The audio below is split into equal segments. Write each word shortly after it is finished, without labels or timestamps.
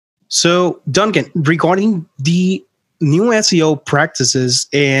So, Duncan, regarding the new SEO practices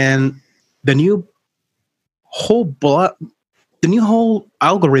and the new the new whole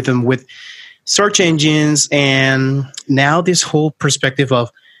algorithm with search engines, and now this whole perspective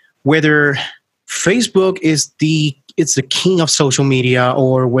of whether Facebook is the king of social media,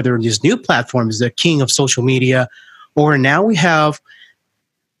 or whether this new platform is the king of social media, or now we have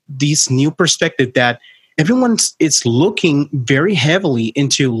this new perspective that everyone is looking very heavily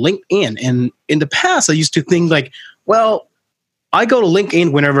into LinkedIn. And in the past, I used to think like, well, I go to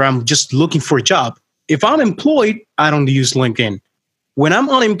LinkedIn whenever I'm just looking for a job. If I'm employed, I don't use LinkedIn. When I'm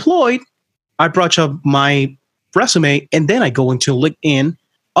unemployed, I brush up my resume and then I go into LinkedIn,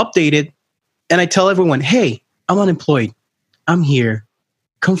 update it, and I tell everyone, hey, I'm unemployed. I'm here.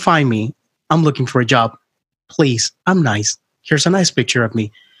 Come find me. I'm looking for a job. Please, I'm nice. Here's a nice picture of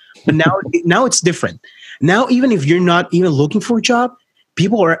me. But now it's different. Now, even if you're not even looking for a job,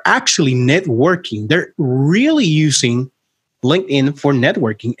 people are actually networking. They're really using LinkedIn for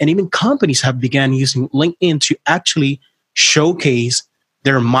networking. And even companies have begun using LinkedIn to actually showcase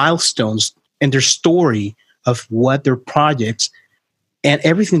their milestones and their story of what their projects and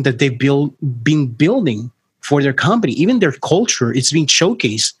everything that they've been building for their company. Even their culture is being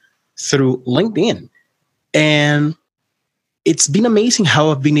showcased through LinkedIn. And it's been amazing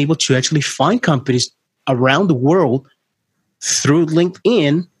how I've been able to actually find companies around the world through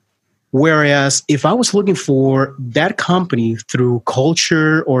LinkedIn. Whereas if I was looking for that company through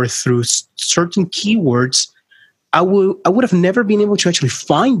culture or through certain keywords, I would have never been able to actually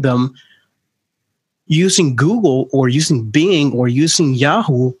find them using Google or using Bing or using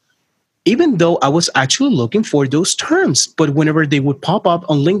Yahoo, even though I was actually looking for those terms. But whenever they would pop up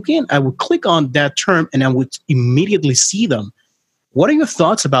on LinkedIn, I would click on that term and I would immediately see them. What are your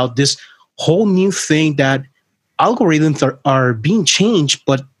thoughts about this whole new thing that algorithms are being changed,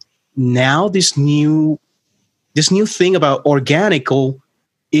 but now this new thing about organical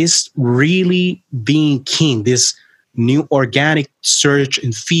is really being king? This new organic search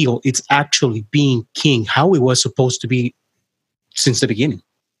and field, it's actually being king, how it was supposed to be since the beginning.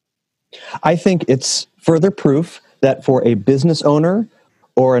 I think it's further proof that for a business owner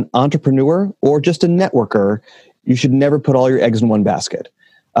or an entrepreneur or just a networker, you should never put all your eggs in one basket.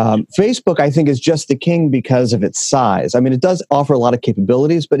 Facebook, I think, is just the king because of its size. I mean, it does offer a lot of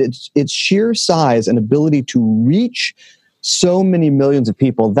capabilities, but its sheer size and ability to reach so many millions of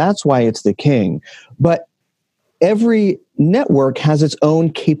people, that's why it's the king. But every network has its own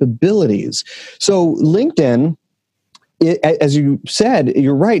capabilities. So LinkedIn, as you said,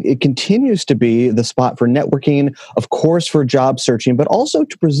 you're right, it continues to be the spot for networking, of course, for job searching, but also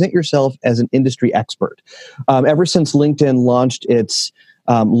to present yourself as an industry expert. Ever since LinkedIn launched its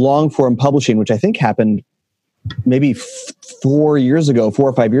long-form publishing, which I think happened maybe 4 or 5 years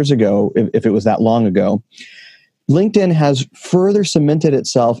ago, if it was that long ago, LinkedIn has further cemented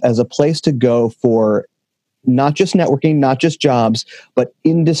itself as a place to go for not just networking, not just jobs, but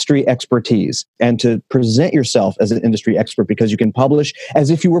industry expertise, and to present yourself as an industry expert because you can publish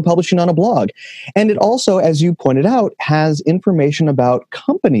as if you were publishing on a blog. And it also, as you pointed out, has information about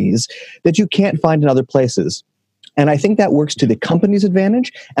companies that you can't find in other places. And I think that works to the company's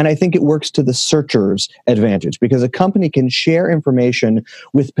advantage, and I think it works to the searcher's advantage, because a company can share information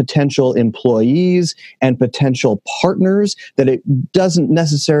with potential employees and potential partners that it doesn't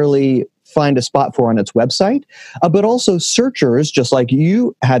necessarily find a spot for on its website. But also searchers, just like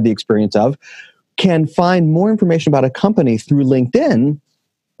you had the experience of, can find more information about a company through LinkedIn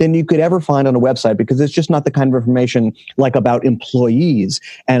than you could ever find on a website, because it's just not the kind of information like about employees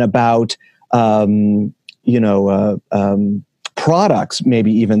and about products,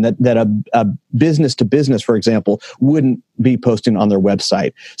 maybe even that a business to business, for example, wouldn't be posting on their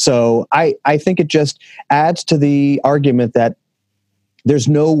website. So I think it just adds to the argument that there's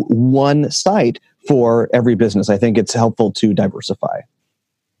no one site for every business. I think it's helpful to diversify.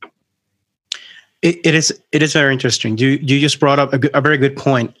 It is very interesting. You just brought up a very good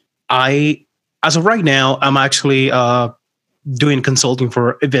point. As of right now, I'm actually doing consulting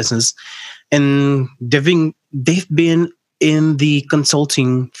for a business, and they've been in the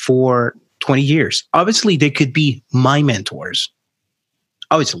consulting for 20 years. Obviously, they could be my mentors.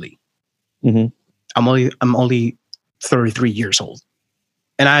 Obviously, I'm only 33 years old.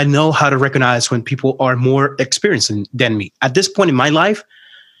 And I know how to recognize when people are more experienced than me. At this point in my life,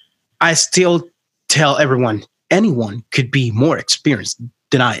 I still tell everyone, anyone could be more experienced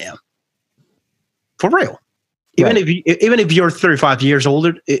than I am. For real. Even if you're 35 years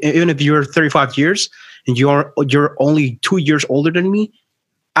older, even if you're 35 years and you're only 2 years older than me,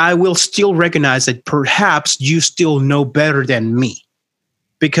 I will still recognize that perhaps you still know better than me.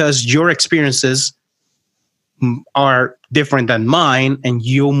 because your experiences are different than mine, and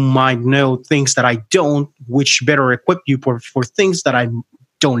you might know things that I don't, which better equip you for things that I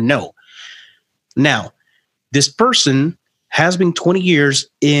don't know. Now, this person has been 20 years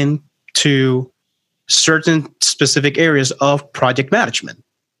into certain specific areas of project management.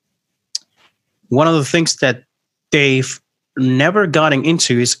 One of the things that they've never gotten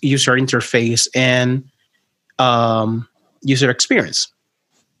into is user interface and user experience.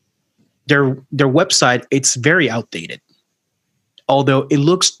 Their website, it's very outdated. Although it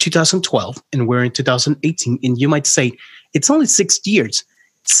looks 2012 and we're in 2018, and you might say it's only 6 years.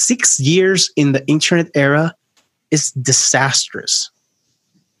 6 years in the internet era is disastrous.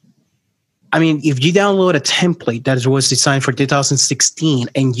 I mean, if you download a template that was designed for 2016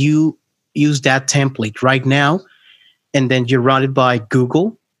 and you use that template right now, and then you run it by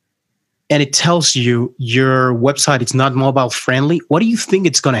Google, and it tells you your website is not mobile friendly, what do you think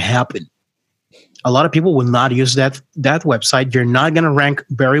it's going to happen? A lot of people will not use that website. You're not going to rank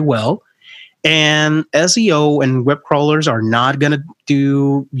very well. And SEO and web crawlers are not going to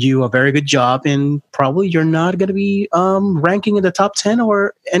do you a very good job. And probably you're not going to be ranking in the top 10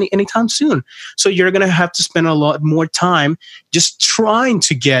 or anytime soon. So you're going to have to spend a lot more time just trying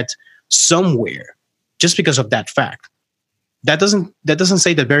to get somewhere just because of that fact. That doesn't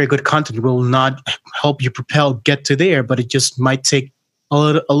say that very good content will not help you get to there, but it just might take a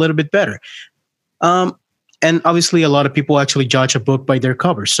little bit better. And obviously, a lot of people actually judge a book by their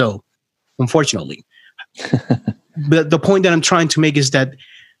cover. So, unfortunately, but the point that I'm trying to make is that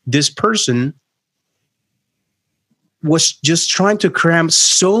this person was just trying to cram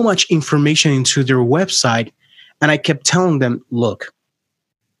so much information into their website, and I kept telling them, "Look,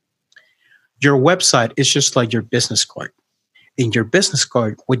 your website is just like your business card. In your business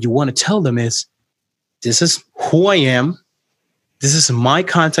card, what you want to tell them is, this is who I am. This is my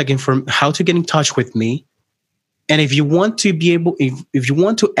contact information, how to get in touch with me. And if you want to be able, if you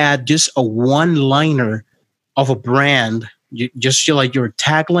want to add just a one-liner of a brand, just feel like your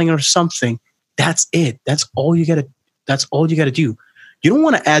tagline or something, that's it. That's all you gotta do. You don't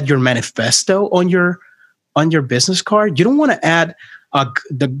want to add your manifesto on your business card. You don't want to add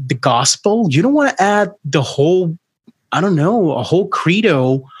the gospel. You don't want to add the whole, a whole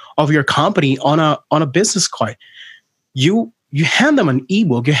credo of your company on a business card. You hand them an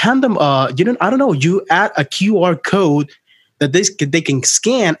ebook. You hand them you add a QR code that they can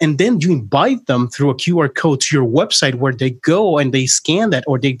scan, and then you invite them through a QR code to your website where they go and they scan that,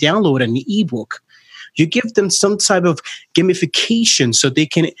 or they download an ebook. You give them some type of gamification so they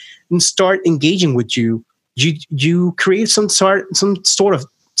can start engaging with you. You create some sort of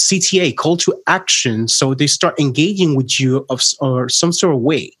CTA, call to action, so they start engaging with you or some sort of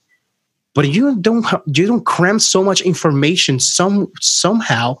way. But you don't cram so much information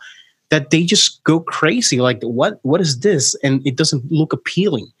somehow that they just go crazy. Like, what is this? And it doesn't look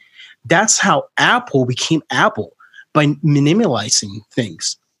appealing. That's how Apple became Apple, by minimalizing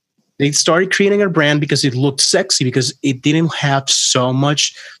things. They started creating a brand because it looked sexy, because it didn't have so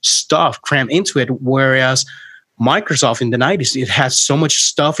much stuff crammed into it. Whereas Microsoft in the 90s, it had so much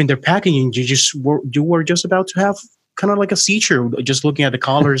stuff in their packaging. You were just about to have kind of like a seizure just looking at the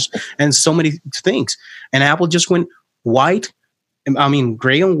colors and so many things. And Apple just went white,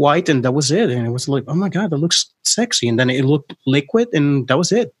 gray and white, and that was it. And it was like, oh my God, that looks sexy. And then it looked liquid, and that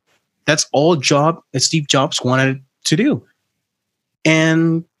was it. That's all Steve Jobs wanted to do.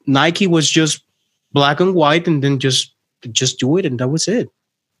 And Nike was just black and white, and then just do it, and that was it.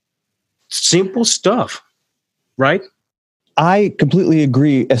 Simple stuff, right? I completely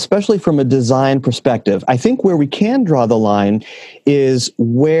agree, especially from a design perspective. I think where we can draw the line is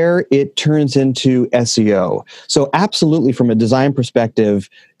where it turns into SEO. So absolutely, from a design perspective,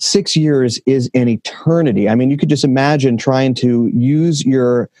 6 years is an eternity. I mean, you could just imagine trying to use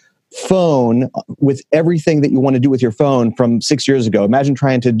your phone with everything that you want to do with your phone from 6 years ago. Imagine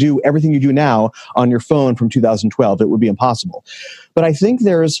trying to do everything you do now on your phone from 2012. It would be impossible. But I think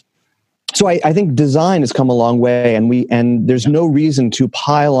I think design has come a long way, and there's no reason to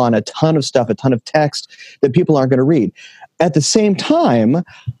pile on a ton of stuff, a ton of text that people aren't going to read. At the same time,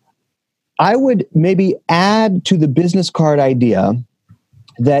 I would maybe add to the business card idea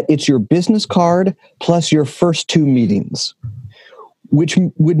that it's your business card plus your first 2 meetings, which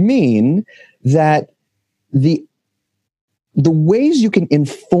would mean that the ways you can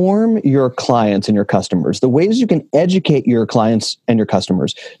inform your clients and your customers, the ways you can educate your clients and your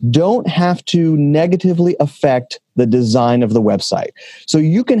customers don't have to negatively affect the design of the website. So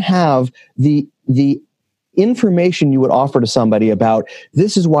you can have the information you would offer to somebody about,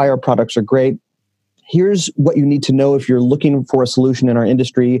 this is why our products are great. here's what you need to know if you're looking for a solution in our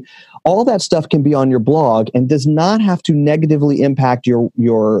industry. All that stuff can be on your blog and does not have to negatively impact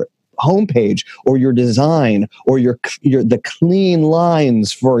your homepage or your design or the clean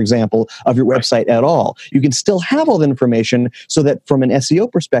lines, for example, of your website at all. You can still have all the information so that from an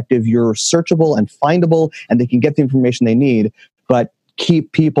SEO perspective, you're searchable and findable and they can get the information they need, but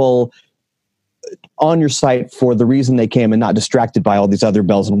keep people on your site for the reason they came and not distracted by all these other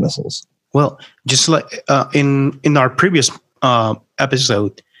bells and whistles. Well, just like in our previous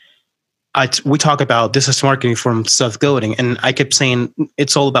episode, we talk about this is marketing from Seth Godin, and I kept saying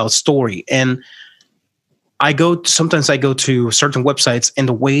it's all about story. And sometimes I go to certain websites, and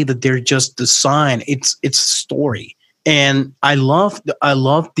the way that they're just designed, it's a story. And I love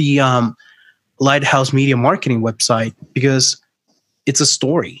the Lighthouse Media Marketing website because it's a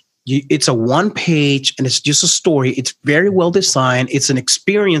story. It's a one page, and it's just a story. It's very well designed. It's an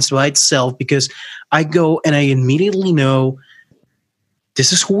experience by itself because I go and I immediately know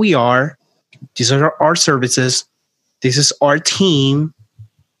this is who we are. These are our services. This is our team.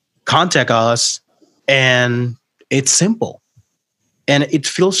 Contact us. And it's simple. And it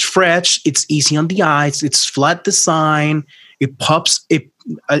feels fresh. It's easy on the eyes. It's flat design. It pops.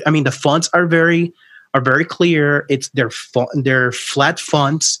 I mean, the fonts are very clear. They're flat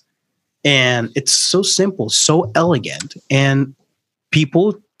fonts. And it's so simple, so elegant. And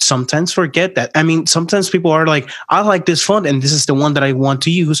people sometimes forget that. I mean, sometimes people are like, I like this font and this is the one that I want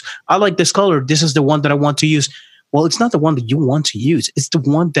to use. I like this color. This is the one that I want to use. Well, it's not the one that you want to use. It's the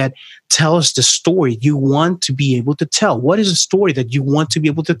one that tells the story you want to be able to tell. What is a story that you want to be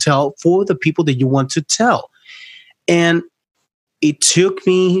able to tell for the people that you want to tell? And it took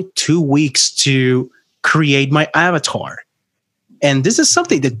me 2 weeks to create my avatar. And this is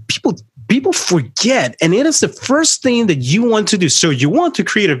something that people forget. And it is the first thing that you want to do. So you want to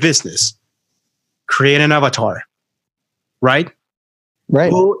create a business, create an avatar, right?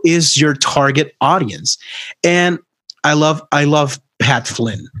 Right. Who is your target audience? And I love Pat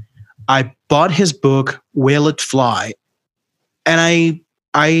Flynn. I bought his book, Will It Fly? And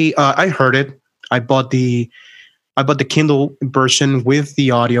I heard it. I bought the Kindle version with the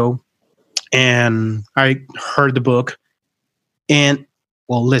audio, and I heard the book. And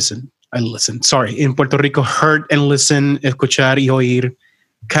well, I listened. Sorry, in Puerto Rico, heard and listen, escuchar y oír,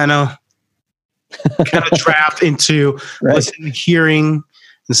 kind of trapped into listening, hearing,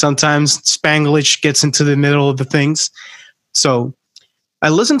 and sometimes Spanglish gets into the middle of the things. So I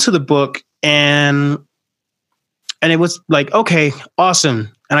listened to the book, and it was like, okay,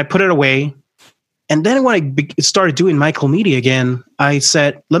 awesome. And I put it away. And then when I started doing Michael Media again, I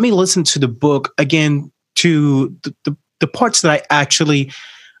said, let me listen to the book again, to the parts that I actually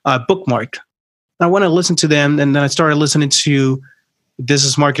bookmarked. I want to listen to them, and then I started listening to This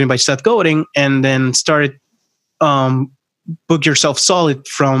is Marketing by Seth Godin, and then started Book Yourself Solid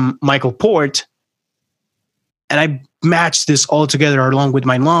from Michael Port. And I matched this all together along with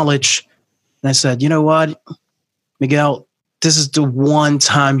my knowledge. And I said, you know what, Miguel, this is the one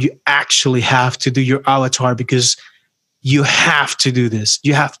time you actually have to do your avatar, because you have to do this.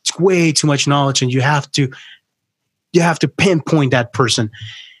 You have way too much knowledge, and you have to pinpoint that person.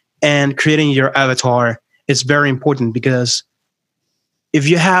 And creating your avatar is very important, because if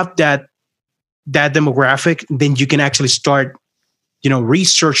you have that demographic, then you can actually start,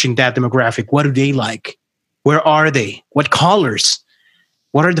 researching that demographic. What do they like? Where are they? What colors?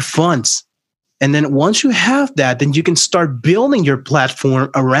 What are the fonts? And then once you have that, then you can start building your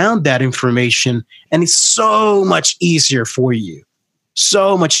platform around that information. And it's so much easier for you.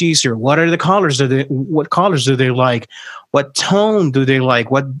 So much easier. What are the colors? What colors do they like? What tone do they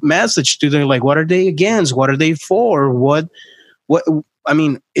like? What message do they like? What are they against? What are they for? What? I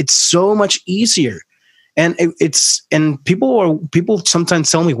mean, it's so much easier. And people sometimes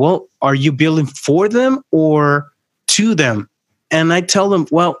tell me, well, are you building for them or to them? And I tell them,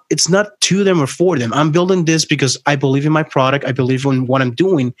 well, it's not to them or for them. I'm building this because I believe in my product. I believe in what I'm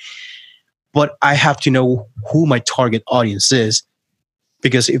doing. But I have to know who my target audience is.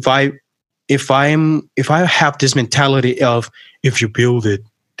 Because if I have this mentality of, if you build it,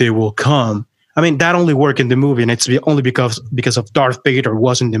 they will come. I mean, that only worked in the movie, and it's only because of Darth Vader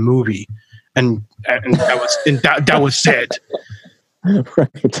was in the movie, and that was it.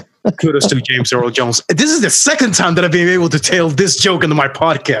 Right. Kudos to James Earl Jones. This is the second time that I've been able to tell this joke into my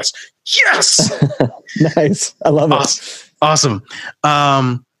podcast. Yes, nice. I love it. Awesome.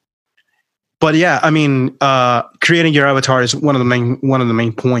 But yeah, I mean, creating your avatar is one of the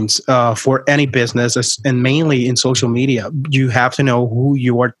main points for any business, and mainly in social media. You have to know who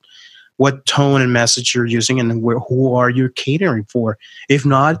you are, what tone and message you're using, and who are you catering for. If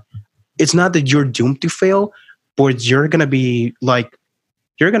not, it's not that you're doomed to fail, but you're gonna be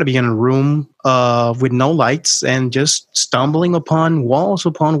in a room with no lights and just stumbling upon walls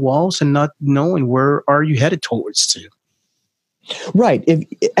and not knowing where are you headed towards to. Right. And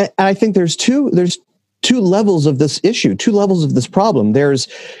I think there's two levels of this issue, two levels of this problem. There's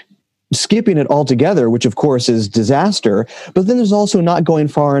skipping it altogether, which of course is disaster, but then there's also not going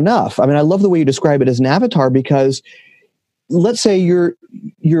far enough. I mean, I love the way you describe it as an avatar, because let's say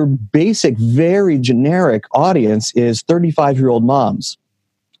your basic, very generic audience is 35-year-old moms.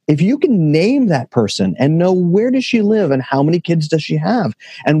 If you can name that person and know where does she live and how many kids does she have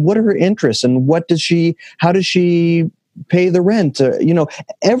and what are her interests and how does she pay the rent,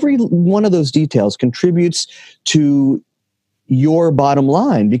 every one of those details contributes to your bottom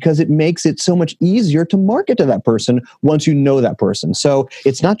line, because it makes it so much easier to market to that person once you know that person. So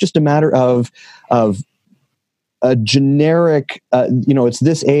it's not just a matter of a generic, it's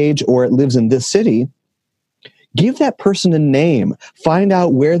this age or it lives in this city. Give that person a name. Find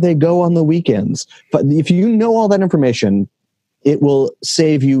out where they go on the weekends. But if you know all that information, it will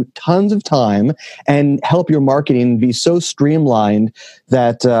save you tons of time and help your marketing be so streamlined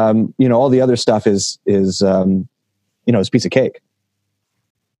that all the other stuff is a piece of cake.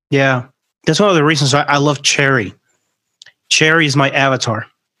 Yeah, that's one of the reasons I love Cherry. Cherry is my avatar.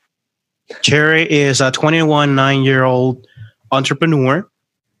 Cherry is a 9-year-old entrepreneur.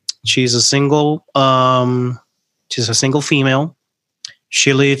 She's a single female.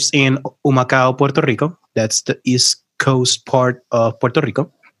 She lives in Humacao, Puerto Rico. That's the east coast part of Puerto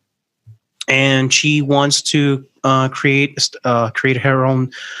Rico. And she wants to create her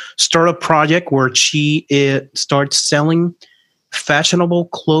own startup project where she starts selling fashionable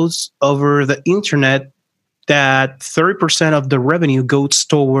clothes over the internet. That 30% of the revenue goes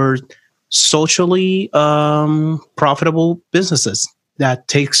toward socially profitable businesses that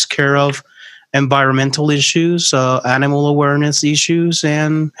takes care of environmental issues, animal awareness issues,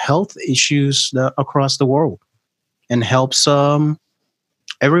 and health issues across the world, and helps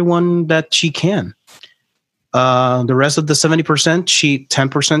everyone that she can. The rest of the 70%,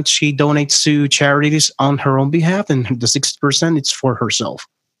 10% she donates to charities on her own behalf, and the 60% it's for herself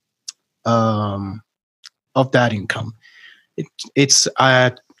of that income. It's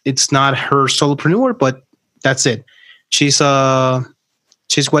not her solopreneur, but that's it. She's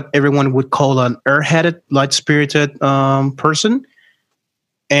what everyone would call an airheaded, light-spirited person.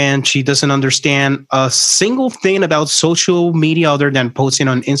 And she doesn't understand a single thing about social media other than posting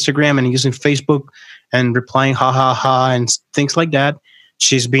on Instagram and using Facebook and replying ha ha ha and things like that.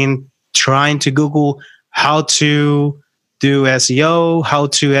 She's been trying to Google how to do SEO, how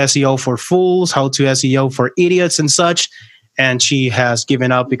to SEO for fools, how to SEO for idiots and such. And she has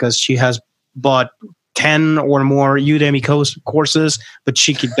given up because she has bought 10 or more Udemy courses, but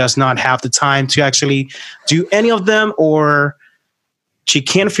she does not have the time to actually do any of them, or she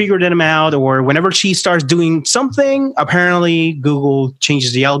can't figure them out, or whenever she starts doing something, apparently Google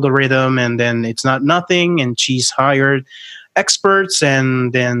changes the algorithm and then it's not nothing, and she's hired experts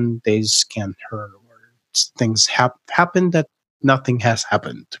and then they scan her, or things happen that nothing has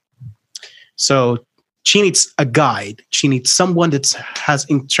happened. So she needs a guide. She needs someone that has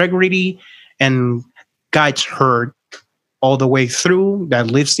integrity and guides her all the way through, that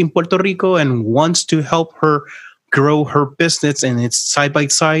lives in Puerto Rico and wants to help her grow her business, and it's side by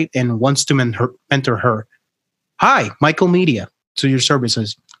side, and wants to mentor her. Hi, Michael Media, to your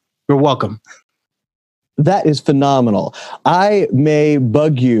services. You're welcome. That is phenomenal. I may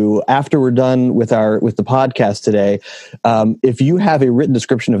bug you after we're done with the podcast today. If you have a written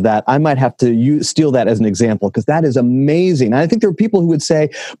description of that, I might have to steal that as an example, because that is amazing. And I think there are people who would say,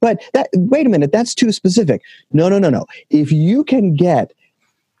 but wait a minute, that's too specific. No. If you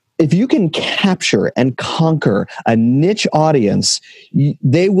can capture and conquer a niche audience,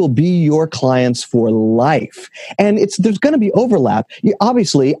 they will be your clients for life. And there's going to be overlap.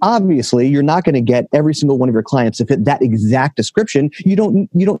 Obviously, you're not going to get every single one of your clients to fit that exact description. You don't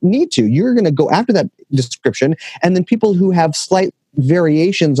need to. You're going to go after that description, and then people who have slight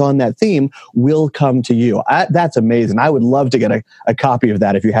variations on that theme will come to you. That's amazing. I would love to get a copy of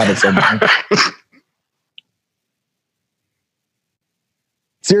that if you have it somewhere.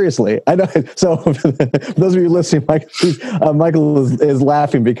 Seriously, I know. So, for those of you listening, Michael is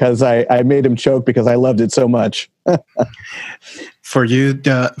laughing because I made him choke because I loved it so much. For you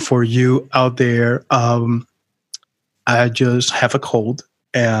out there, I just have a cold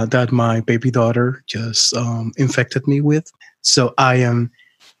that my baby daughter just infected me with. So I am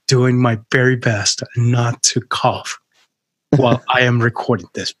doing my very best not to cough while I am recording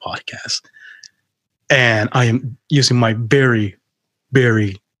this podcast, and I am using my very,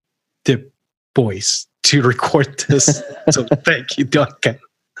 very the voice to record this. So thank you, Duncan.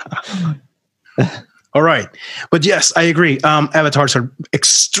 All right. But yes, I agree. Avatars are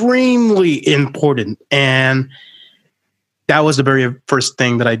extremely important. And that was the very first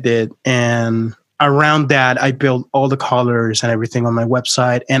thing that I did. And around that, I built all the colors and everything on my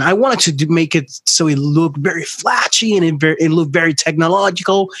website. And I wanted to make it so it looked very flashy and it looked very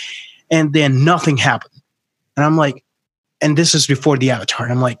technological. And then nothing happened. And I'm like, and this is before the avatar.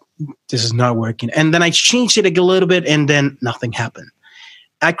 I'm like, this is not working. And then I changed it a little bit and then nothing happened.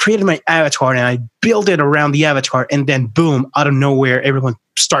 I created my avatar and I built it around the avatar, and then boom, out of nowhere, everyone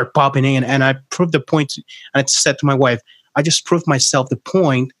started popping in. And I proved the point, and I said to my wife, I just proved myself the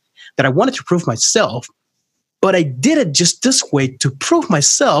point that I wanted to prove myself, but I did it just this way to prove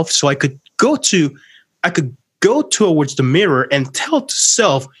myself so I could go towards the mirror and tell to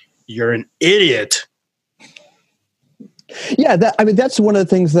self, you're an idiot. Yeah, that's one of the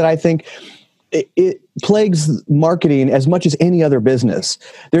things that I think it plagues marketing as much as any other business.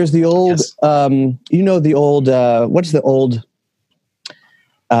 There's the old, Yes. What's the old,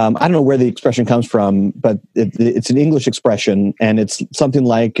 I don't know where the expression comes from, but it's an English expression, and it's something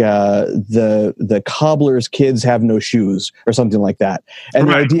like the cobbler's kids have no shoes, or something like that. And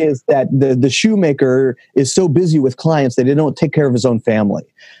Right. the idea is that the shoemaker is so busy with clients that he don't take care of his own family.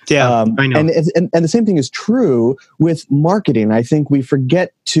 Yeah, I know. And the same thing is true with marketing. I think we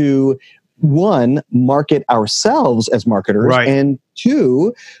forget to, one, market ourselves as marketers, Right. and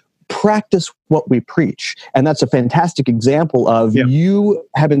two, practice what we preach. And that's a fantastic example of you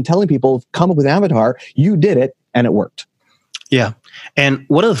have been telling people, come up with an avatar, you did it, and it worked. Yeah, and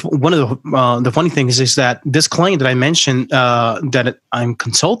one of the funny things is that this client that I mentioned that I'm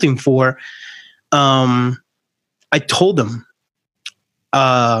consulting for, I told them,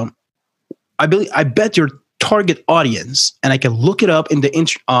 I bet your target audience, and I can look it up in the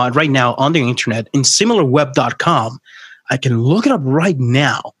right now on the internet in similarweb.com. I can look it up right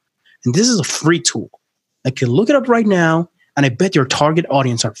now, and this is a free tool. I can look it up right now, and I bet your target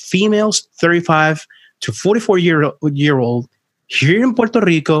audience are females, 35 to 44 year old, here in Puerto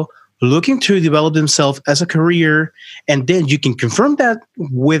Rico, looking to develop themselves as a career. And then you can confirm that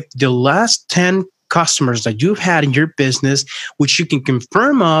with the last 10 customers that you've had in your business, which you can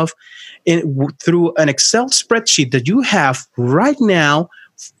confirm of through an Excel spreadsheet that you have right now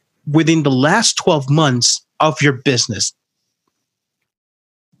within the last 12 months of your business.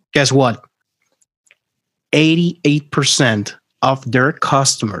 Guess what? 88% of their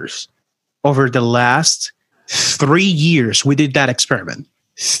customers over the last 3 years, we did that experiment,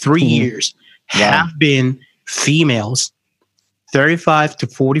 3 years, have been females, 35 to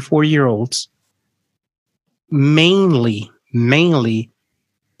 44-year-olds, mainly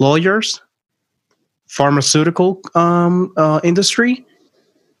lawyers, pharmaceutical industry,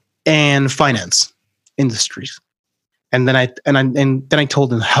 and finance industries. And then I told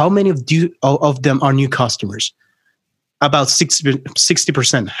them, how many of them are new customers? About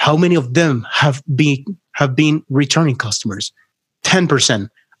 60%. How many of them have been returning customers? 10%.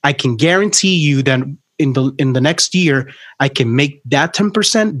 I can guarantee you that in the next year, I can make that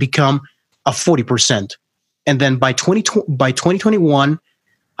 10% become a 40%. And then by 2021,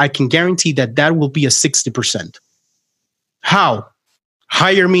 I can guarantee that will be a 60%. How?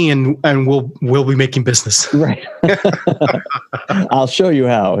 Hire me and we'll be making business. Right. I'll show you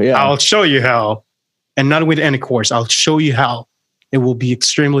how. Yeah. I'll show you how. And not with any course. I'll show you how. It will be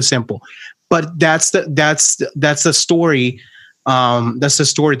extremely simple. But that's the story. That's the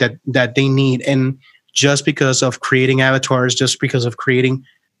story that they need. And just because of creating avatars, just because of having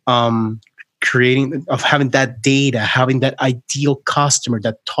that data, having that ideal customer,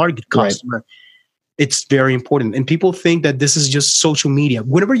 that target customer, right, it's very important. And people think that this is just social media.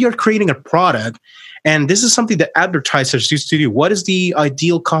 Whenever you're creating a product, and this is something that advertisers used to do, what is the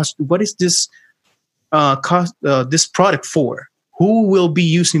ideal cost? What is this this product for? Who will be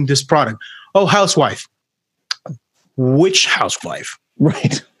using this product? Oh, housewife. Which housewife?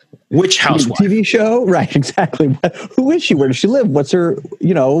 Right. Which housewife? TV show? Right, exactly. Who is she? Where does she live? What's her,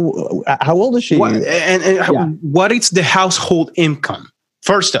 how old is she? What is the household income?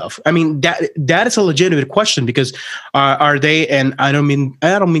 First off, I mean, that is a legitimate question, because are they, and I don't mean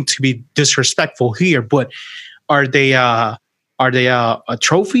to be disrespectful here, but are they a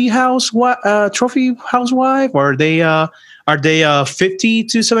trophy housewife, or are they a 50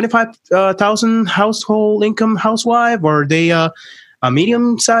 to 75,000 household income housewife, or are they a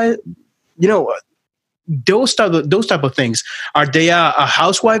medium size? Those type of things. Are they a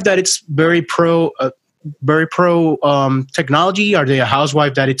housewife that it's very pro technology? Are they a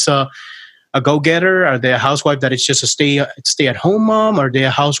housewife that it's a go-getter? Are they a housewife that it's just a stay-at-home mom? Are they a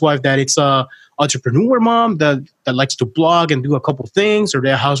housewife that it's a entrepreneur mom that likes to blog and do a couple things? Or are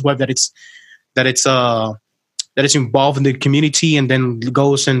they a housewife that it's involved in the community and then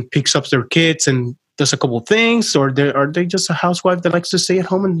goes and picks up their kids and does a couple of things? Or are they just a housewife that likes to stay at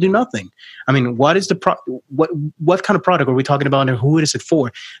home and do nothing? I mean, what is what kind of product are we talking about, and who is it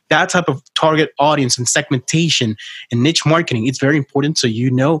for? That type of target audience and segmentation and niche marketing, it's very important so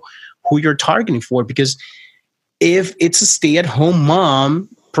you know who you're targeting for. Because if it's a stay-at-home mom,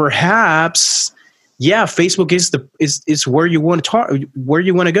 perhaps, yeah, Facebook is where you want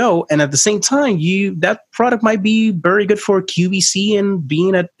to go, and at the same time, that product might be very good for QVC and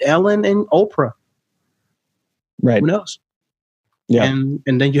being at Ellen and Oprah. Right. Who knows? Yeah. And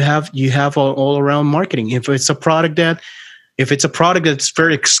then you have all around marketing. If it's a product that's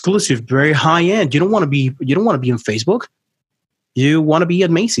very exclusive, very high end, you don't want to be on Facebook. You want to be at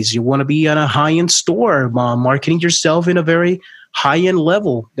Macy's. You want to be at a high end store, marketing yourself in a very high end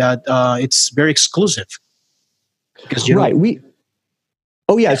level that it's very exclusive. Because right.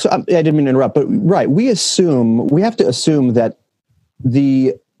 So I didn't mean to interrupt, but right. We have to assume that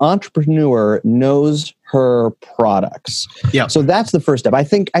the entrepreneur knows her products. Yeah. So that's the first step. I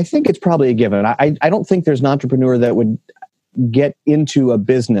think it's probably a given. I don't think there's an entrepreneur that would get into a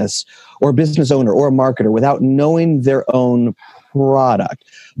business or a business owner or a marketer without knowing their own product.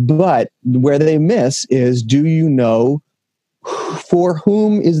 But where they miss is, do you know for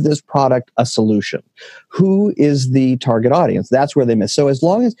whom is this product a solution? Who is the target audience? That's where they miss. So as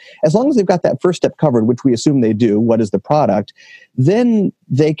long as they've got that first step covered, which we assume they do, what is the product, then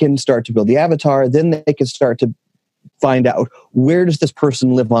they can start to build the avatar. Then they can start to find out, where does this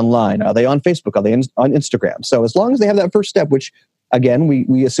person live online? Are they on Facebook? Are they on Instagram? So as long as they have that first step, which again,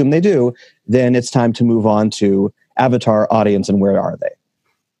 we assume they do, then it's time to move on to avatar, audience, and where are they?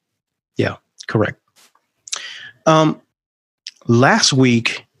 Yeah, correct. Last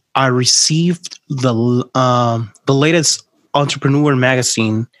week, I received the latest Entrepreneur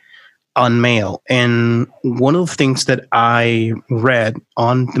magazine on mail, and one of the things that I read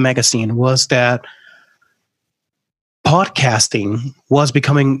on the magazine was that podcasting was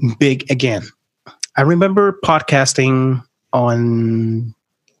becoming big again. I remember podcasting on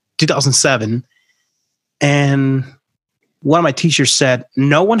 2007, and one of my teachers said,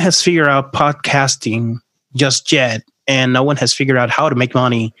 no one has figured out podcasting just yet, and no one has figured out how to make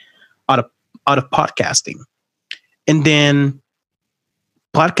money out of podcasting. And then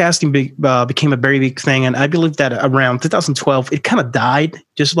podcasting became a very big thing, and I believe that around 2012 it kind of died,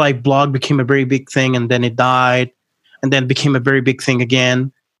 just like blog became a very big thing, and then it died, and then became a very big thing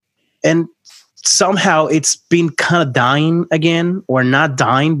again. And somehow it's been kind of dying again, or not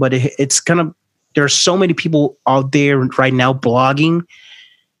dying, but it's kind of, there are so many people out there right now blogging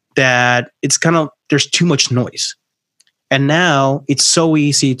that it's kind of, there's too much noise. And now it's so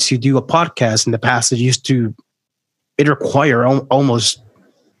easy to do a podcast. In the past, it required almost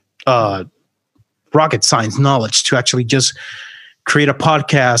rocket science knowledge to actually just create a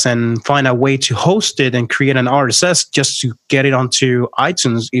podcast and find a way to host it and create an RSS just to get it onto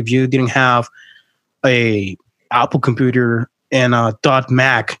iTunes. If you didn't have a Apple computer and a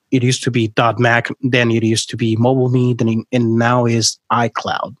 .Mac, it used to be .Mac, then it used to be MobileMe, and now is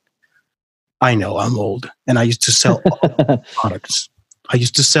iCloud. I know I'm old, and I used to sell products. I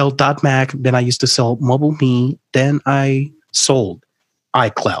used to sell .Mac, then I used to sell MobileMe, then I sold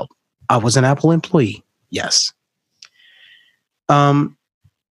iCloud. I was an Apple employee, yes.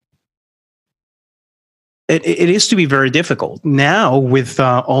 It used to be very difficult. Now, with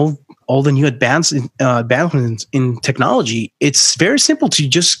all the new advancements in technology, it's very simple to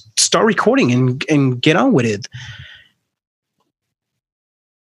just start recording and get on with it.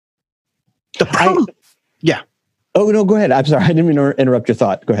 The problem, yeah. Oh no, go ahead. I'm sorry, I didn't mean to interrupt your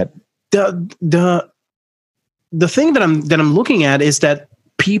thought. Go ahead. The thing that I'm looking at is that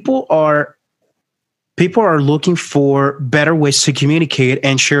people are looking for better ways to communicate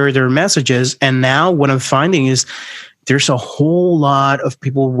and share their messages. And now what I'm finding is there's a whole lot of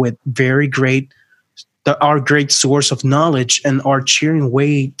people with great source of knowledge and are sharing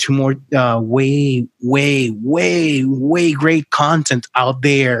way great content out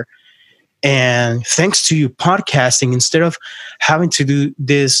there. And thanks to podcasting, instead of having to do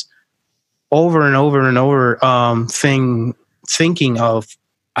this over and over and over thinking of,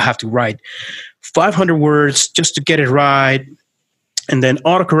 I have to write 500 words just to get it right, and then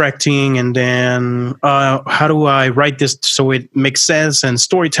autocorrecting, and then how do I write this so it makes sense, and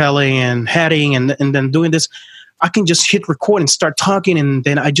storytelling and heading, and then doing this, I can just hit record and start talking, and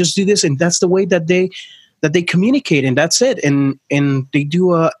then I just do this, and that's the way that that they communicate, and that's it. And they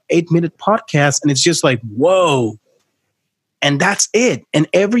do a 8-minute podcast, and it's just like, whoa. And that's it. And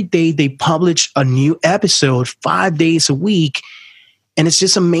every day they publish a new episode 5 days a week. And it's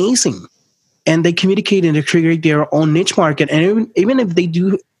just amazing. And they communicate and they create their own niche market. And even if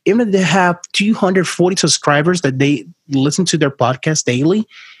they have 240 subscribers that they listen to their podcast daily,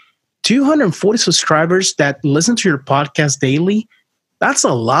 240 subscribers that listen to your podcast daily, that's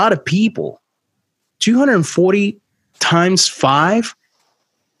a lot of people. 240 times 5,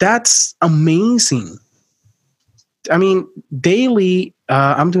 that's amazing. I mean, daily,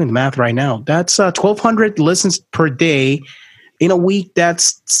 I'm doing the math right now. That's 1,200 listens per day. In a week,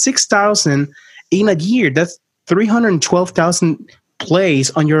 that's 6,000. In a year, that's 312,000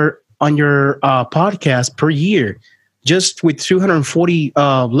 plays on your podcast per year, just with 240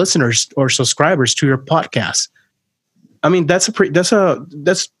 listeners or subscribers to your podcast. I mean, that's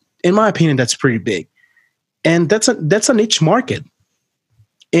in my opinion, that's pretty big, and that's a niche market.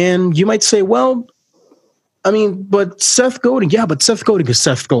 And you might say, well, I mean, but Seth Godin, but Seth Godin is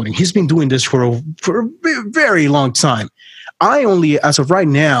Seth Godin. He's been doing this for a very long time. I only, as of right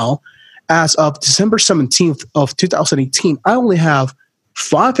now, as of December 17th of 2018, I only have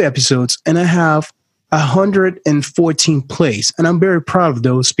 5 episodes and I have 114 plays. And I'm very proud of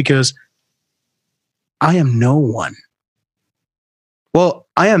those because I am no one. Well,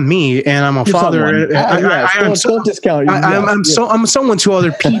 I am me, and I'm a father. Don't discount. I'm someone to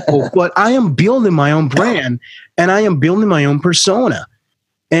other people, but I am building my own brand, and I am building my own persona,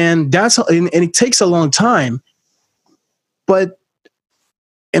 and it takes a long time. But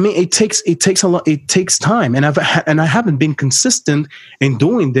I mean, it takes time, and I haven't been consistent in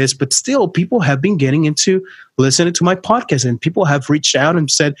doing this, but still, people have been getting into listening to my podcast, and people have reached out and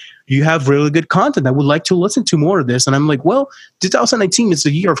said, "You have really good content. I would like to listen to more of this." And I'm like, "Well, 2019 is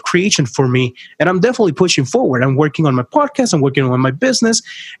the year of creation for me, and I'm definitely pushing forward. I'm working on my podcast, I'm working on my business,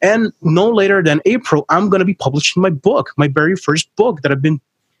 and no later than April, I'm going to be publishing my book, my very first book that I've been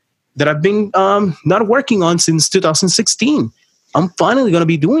not working on since 2016." I'm finally going to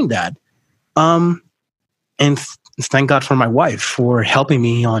be doing that. And thank God for my wife for helping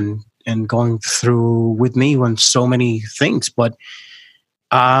me on and going through with me on so many things. But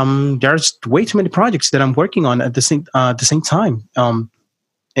there's way too many projects that I'm working on at the same time.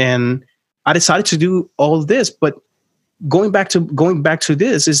 And I decided to do all of this. But going back to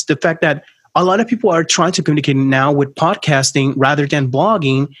this is the fact that a lot of people are trying to communicate now with podcasting rather than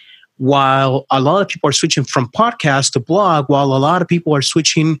blogging, while a lot of people are switching from podcast to blog, while a lot of people are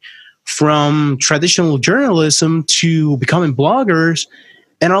switching from traditional journalism to becoming bloggers.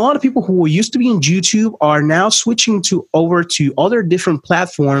 And a lot of people who used to be in YouTube are now switching over to other different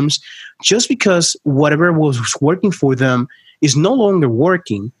platforms just because whatever was working for them is no longer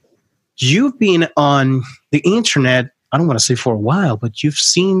working. You've been on the internet, I don't want to say for a while, but you've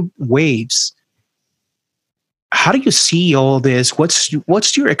seen waves. How do you see all this?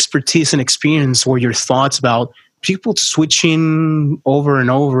 What's your expertise and experience or your thoughts about people switching over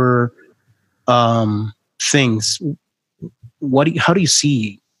and over things? How do you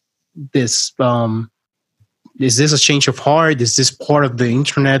see this? Is this a change of heart? Is this part of the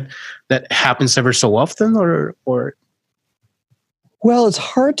internet that happens ever so often, or? Well, it's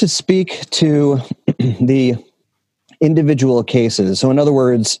hard to speak to the individual cases. So in other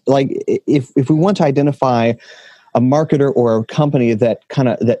words, like if we want to identify a marketer or a company that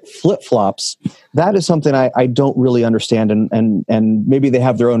flip-flops, that is something I don't really understand, and maybe they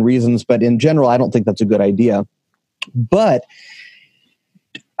have their own reasons, but in general, I don't think that's a good idea. But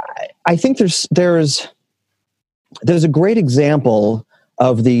I think there's a great example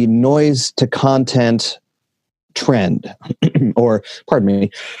of the noise to content trend, or pardon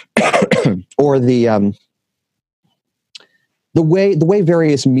me, or the way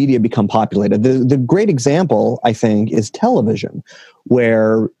various media become populated. The great example, I think, is television,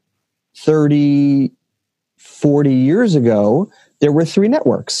 where 30, 40 years ago, there were 3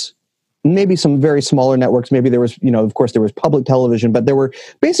 networks. Maybe some very smaller networks. Maybe there was, of course, there was public television, but there were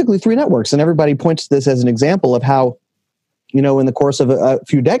basically 3 networks. And everybody points to this as an example of how, in the course of a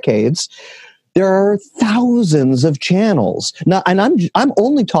few decades, there are thousands of channels. Now, and I'm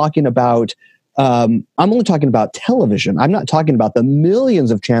only talking about television. I'm not talking about the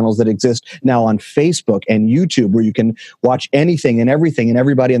millions of channels that exist now on Facebook and YouTube, where you can watch anything and everything, and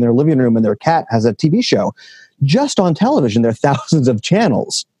everybody in their living room and their cat has a TV show. Just on television, there are thousands of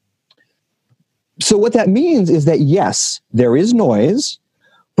channels. So what that means is that, yes, there is noise,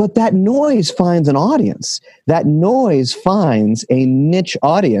 But that noise finds an audience. That noise finds a niche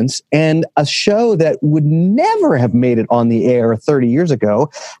audience, and a show that would never have made it on the air 30 years ago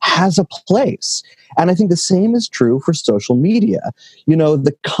has a place. And I think the same is true for social media.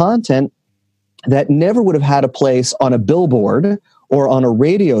 The content that never would have had a place on a billboard or on a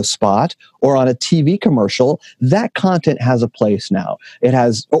radio spot or on a TV commercial, that content has a place now. It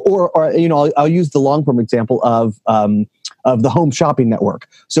has, I'll use the long form example of the Home Shopping Network,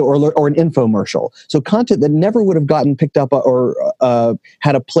 or an infomercial. So content that never would have gotten picked up or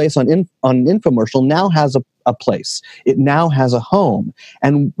had a place on an infomercial now has a place. It now has a home,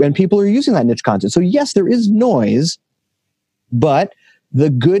 and people are using that niche content. So yes, there is noise, but the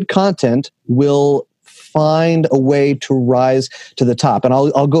good content will find a way to rise to the top. And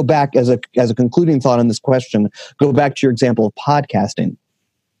I'll go back as a concluding thought on this question. Go back to your example of podcasting.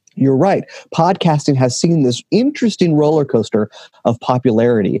 You're right. Podcasting has seen this interesting roller coaster of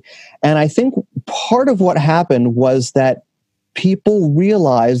popularity. And I think part of what happened was that people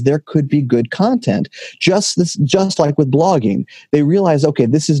realized there could be good content. Just like with blogging, they realized, okay,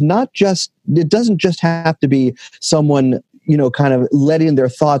 this is not just, it doesn't just have to be someone, kind of letting their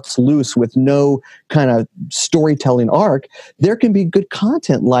thoughts loose with no kind of storytelling arc. There can be good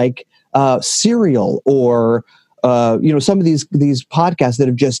content like Serial or some of these podcasts that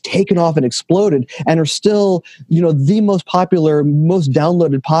have just taken off and exploded and are still, the most popular, most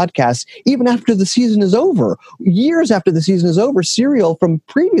downloaded podcasts, even after the season is over. Years after the season is over, Serial from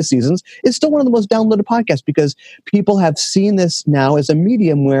previous seasons is still one of the most downloaded podcasts because people have seen this now as a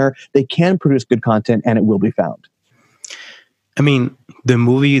medium where they can produce good content and it will be found. I mean, the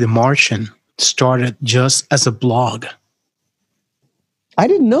movie The Martian started just as a blog. I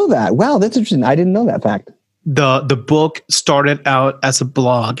didn't know that. Wow, that's interesting. I didn't know that fact. The book started out as a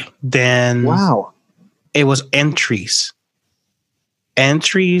blog. Then wow, it was entries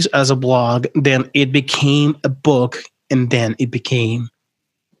as a blog. Then it became a book, and then it became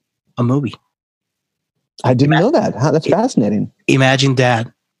a movie. I didn't know that. That's fascinating. Imagine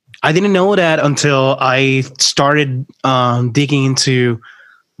that. I didn't know that until I started digging into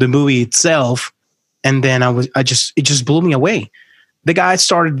the movie itself, and then it just blew me away. The guy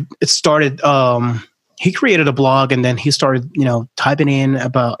he created a blog, and then he started, typing in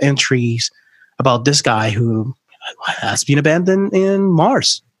about entries about this guy who has been abandoned in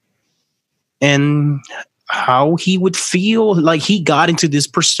Mars, and how he would feel. Like he got into this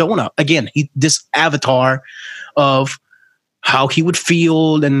persona again, this avatar of how he would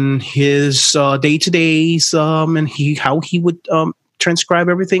feel and his day-to-days, and how he would transcribe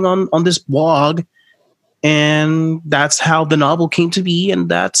everything on this blog. And that's how the novel came to be, and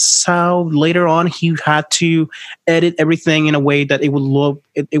that's how later on he had to edit everything in a way that it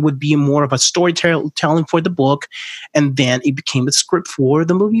would be more of a storytelling for the book, and then it became a script for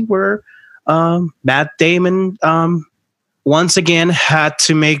the movie where Matt Damon once again had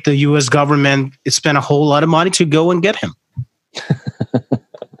to make the U.S. government spend a whole lot of money to go and get him.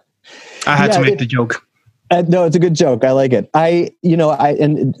 I had to make the joke. No, it's a good joke. I like it.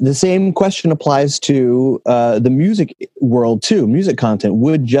 And the same question applies to the music world too. Music content.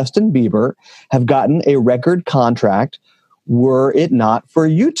 Would Justin Bieber have gotten a record contract were it not for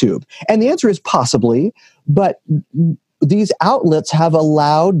YouTube? And the answer is possibly, but these outlets have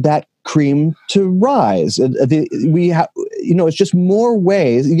allowed that cream to rise. It's just more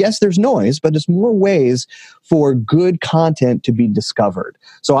ways. Yes, there's noise, but there's more ways for good content to be discovered.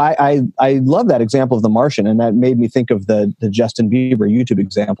 So I love that example of The Martian, and that made me think of the Justin Bieber YouTube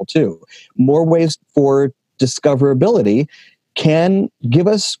example too. More ways for discoverability can give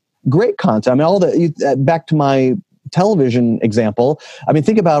us great content. I mean, back to my television example. I mean,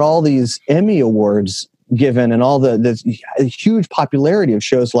 think about all these Emmy Awards given and all the huge popularity of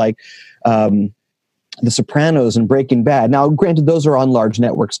shows like The Sopranos and Breaking Bad. Now, granted, those are on large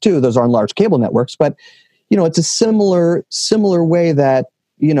networks too. Those are on large cable networks, but it's a similar way that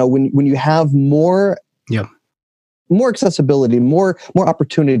when you have more accessibility, more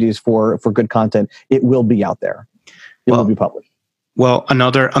opportunities for good content, it will be out there. It will be published. Well,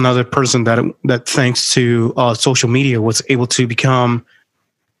 another person that thanks to social media was able to become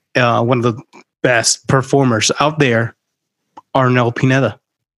one of the best performers out there, Arnel Pineda,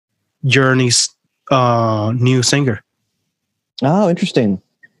 Journey's new singer. Oh, interesting.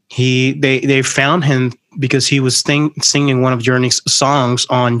 They found him because he was singing one of Journey's songs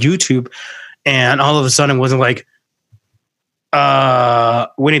on YouTube, and all of a sudden wasn't like,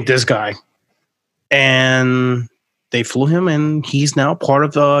 we need this guy, and they flew him, and he's now part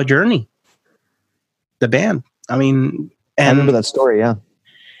of Journey, the band. I mean, I remember that story. Yeah.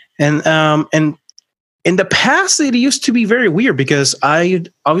 And In the past, it used to be very weird because I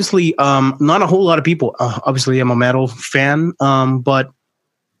obviously not a whole lot of people. Obviously, I'm a metal fan, but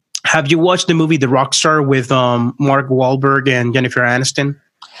have you watched the movie The Rockstar with Mark Wahlberg and Jennifer Aniston?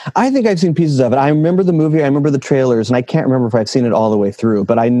 I think I've seen pieces of it. I remember the movie. I remember the trailers, and I can't remember if I've seen it all the way through.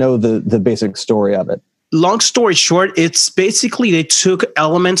 But I know the basic story of it. Long story short, it's basically they took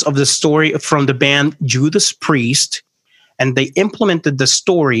elements of the story from the band Judas Priest, and they implemented the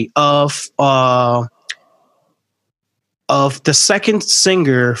story of the second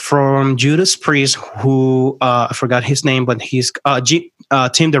singer from Judas Priest, who I forgot his name, but he's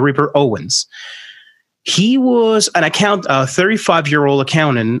Tim the Ripper Owens. He was an 35-year-old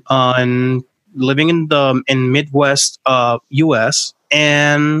accountant living in Midwest U.S.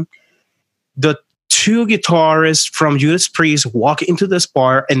 And the two guitarists from Judas Priest walk into this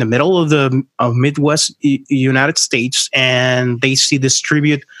bar in the middle of the Midwest United States, and they see this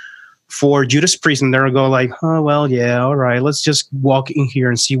tribute for Judas Priest, and they'll go like, "Oh well, yeah, all right, let's just walk in here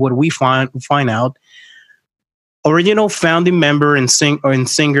and see what we find out." Original founding member and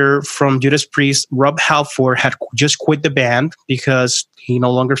singer from Judas Priest, Rob Halford, had just quit the band because he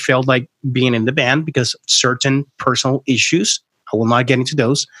no longer felt like being in the band because of certain personal issues. I will not get into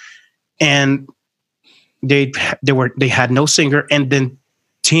those. And they had no singer, and then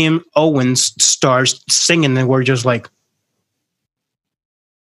Tim Owens starts singing, and we're just like,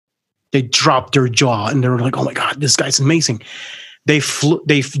 they dropped their jaw and they were like, "Oh my God, this guy's amazing." They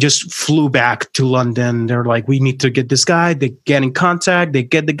just flew back to London. They're like, "We need to get this guy." They get in contact. They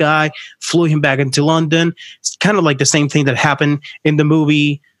get the guy, flew him back into London. It's kind of like the same thing that happened in the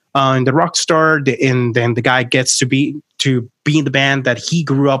movie, in the Rockstar. And then the guy gets to be in the band that he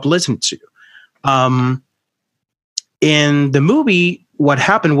grew up listening to. In the movie, what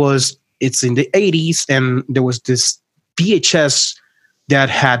happened was it's in the 80s, and there was this VHS that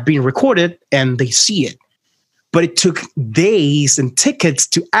had been recorded, and they see it. But it took days and tickets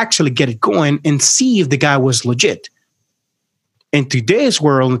to actually get it going and see if the guy was legit. In today's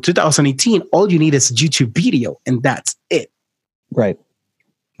world, in 2018, all you need is a YouTube video, and that's it. Right.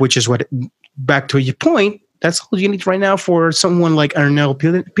 Which is what, back to your point, that's all you need right now for someone like Arnel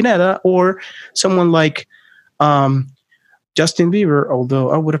Pineda or someone like Justin Bieber,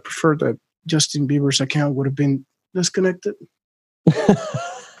 although I would have preferred that Justin Bieber's account would have been disconnected.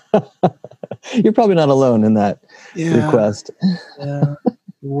 You're probably not alone in that request. Yeah.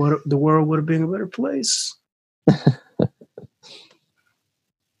 The world would have been a better place.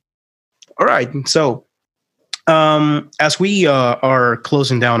 All right. So, as we are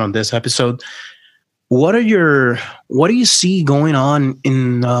closing down on this episode, what do you see going on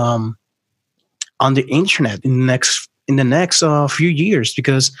in on the internet in the next few years?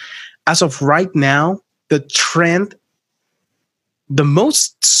 Because as of right now, the trend, the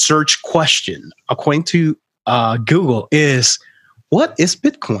most searched question according to Google is, "What is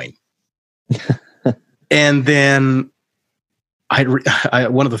Bitcoin?" And then I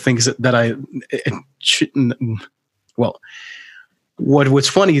one of the things that I shouldn't. Well, what was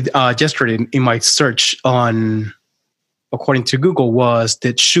funny yesterday in my search on, according to Google, was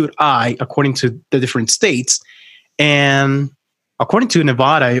that should I, according to the different states, and according to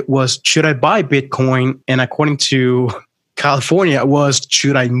Nevada, it was should I buy Bitcoin, and according to California, it was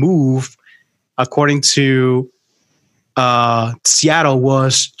should I move? According to Seattle,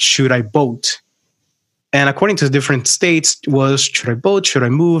 was should I boat? And according to the different states, was should I boat? Should I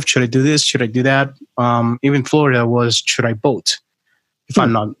move? Should I do this? Should I do that? Even Florida was should I boat? If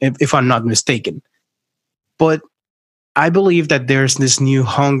I'm not mistaken. But I believe that there's this new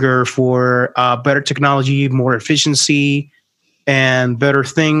hunger for better technology, more efficiency, and better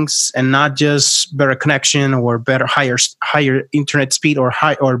things, and not just better connection or better higher internet speed or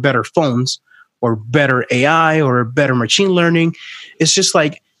better phones or better AI or better machine learning. It's just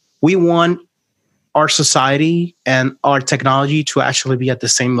like we want our society and our technology to actually be at the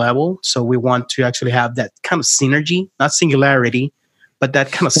same level. So we want to actually have that kind of synergy, not singularity, but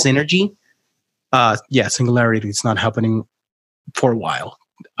that kind of synergy. Singularity is not happening for a while,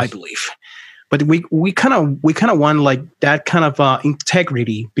 I believe. But we kind of want like that kind of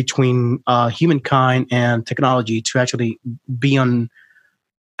integrity between humankind and technology to actually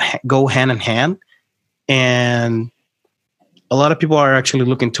go hand in hand. And a lot of people are actually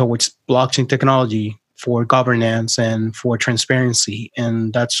looking towards blockchain technology for governance and for transparency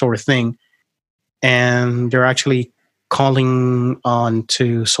and that sort of thing. And they're actually calling on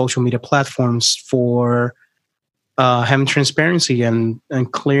to social media platforms for having transparency and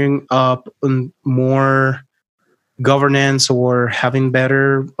clearing up more governance or having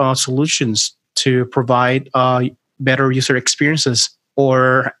better solutions to provide better user experiences,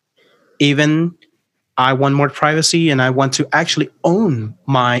 or even I want more privacy, and I want to actually own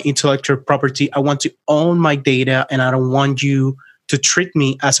my intellectual property. I want to own my data, and I don't want you to treat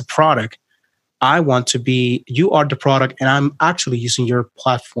me as a product. I want to be, you are the product, and I'm actually using your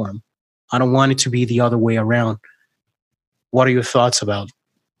platform. I don't want it to be the other way around. What are your thoughts about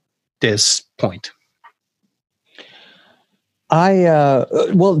this point?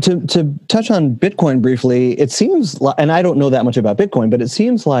 Well, to touch on Bitcoin briefly, it seems, and I don't know that much about Bitcoin, but it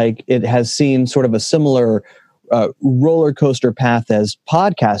seems like it has seen sort of a similar roller coaster path as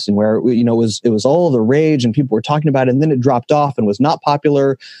podcasting, where it was all the rage and people were talking about it, and then it dropped off and was not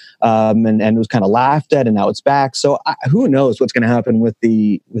popular, and it was kind of laughed at, and now it's back. So who knows what's going to happen with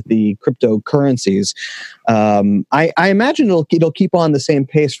the cryptocurrencies? I imagine it'll keep on the same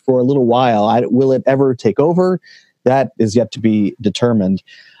pace for a little while. Will it ever take over? That is yet to be determined.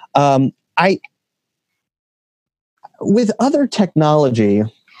 With other technology,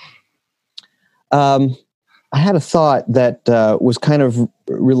 I had a thought that was kind of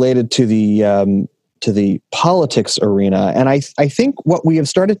related to the politics arena, and I think what we have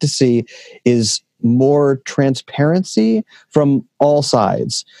started to see is more transparency from all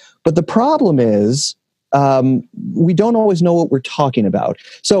sides. But the problem is we don't always know what we're talking about.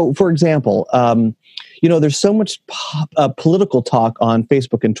 So, for example, there's so much political talk on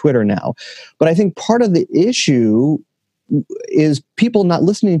Facebook and Twitter now, but I think part of the issue is people not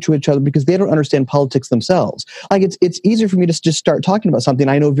listening to each other because they don't understand politics themselves. Like it's easier for me to just start talking about something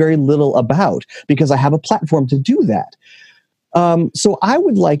I know very little about because I have a platform to do that. So I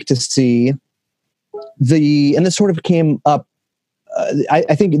would like to see and this sort of came up.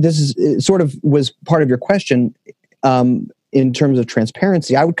 I think this is sort of was part of your question. In terms of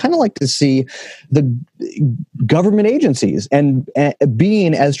transparency, I would kind of like to see the government agencies and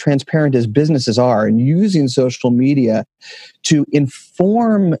being as transparent as businesses are and using social media to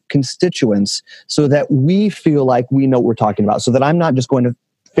inform constituents so that we feel like we know what we're talking about, so that I'm not just going to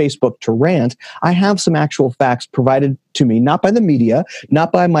Facebook to rant. I have some actual facts provided to me, not by the media,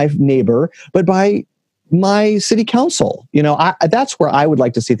 not by my neighbor, but by my city council. That's where I would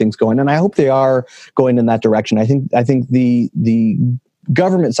like to see things going, and I hope they are going in that direction. I think the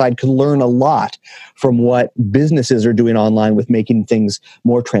government side could learn a lot from what businesses are doing online with making things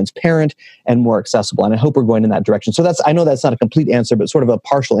more transparent and more accessible. And I hope we're going in that direction. So I know that's not a complete answer, but sort of a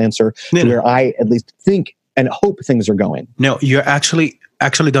partial answer to where I at least think and hope things are going. No, you're actually,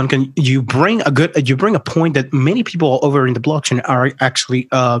 Duncan, you bring a point that many people over in the blockchain are actually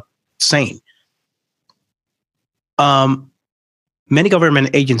saying. Many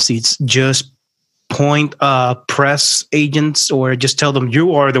government agencies just point press agents or just tell them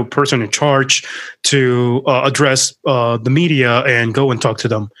you are the person in charge to address the media and go and talk to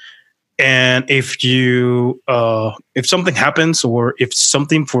them. And if something happens, or if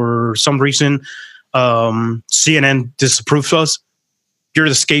something for some reason CNN disapproves us, you're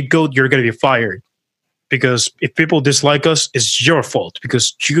the scapegoat. You're going to be fired. Because if people dislike us, it's your fault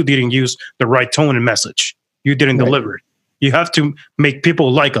because you didn't use the right tone and message. You didn't deliver it. You have to make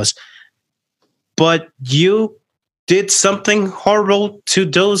people like us. But you did something horrible to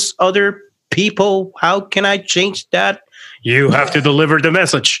those other people. How can I change that? You have to deliver the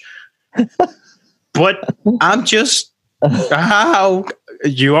message. But I'm just, how?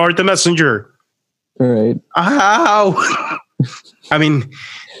 You are the messenger. All right. How? I mean,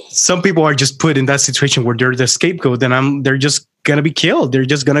 some people are just put in that situation where they're the scapegoat, and they're just going to be killed. They're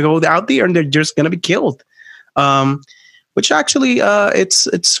just going to go out there and they're just going to be killed. Which actually,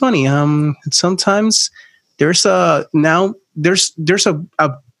 it's funny. Sometimes there's a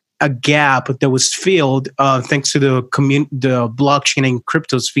gap that was filled thanks to the blockchain and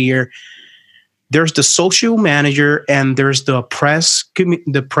crypto sphere. There's the social manager and there's the press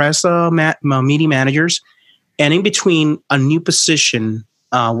media managers, and in between a new position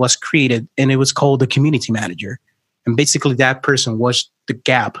was created, and it was called the community manager. And basically, that person was the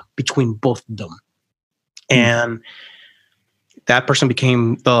gap between both of them. And that person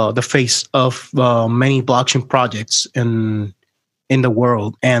became the face of many blockchain projects in the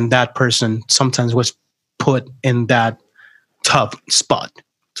world. And that person sometimes was put in that tough spot.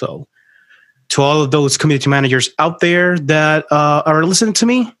 So to all of those community managers out there that are listening to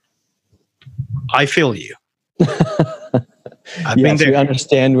me, I feel you. I've been there. We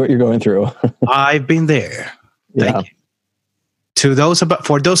understand what you're going through. I've been there. Thank you.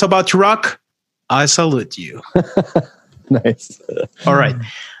 For those about to rock, I salute you. Nice. All right.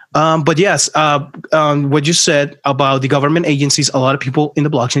 But yes, what you said about the government agencies, a lot of people in the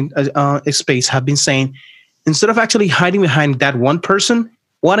blockchain space have been saying, instead of actually hiding behind that one person,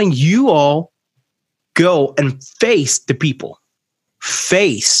 why don't you all go and face the people,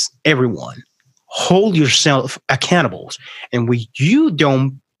 face everyone, hold yourself accountable. And when you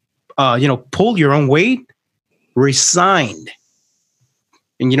don't, pull your own weight, resign.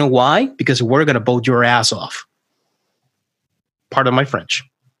 And you know why? Because we're going to bolt your ass off. Pardon my French.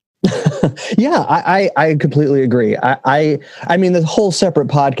 Yeah, I completely agree. I mean, the whole separate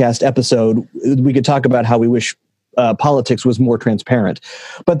podcast episode, we could talk about how we wish politics was more transparent,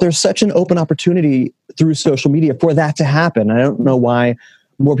 but there's such an open opportunity through social media for that to happen. I don't know why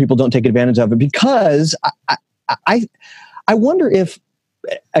more people don't take advantage of it, because I wonder if,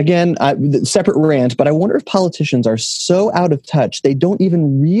 again, separate rant, but I wonder if politicians are so out of touch they don't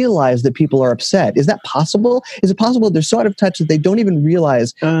even realize that people are upset. Is that possible? Is it possible that they're so out of touch that they don't even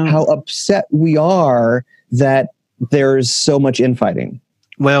realize how upset we are that there's so much infighting?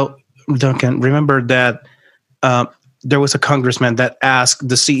 Well, Duncan, remember that there was a congressman that asked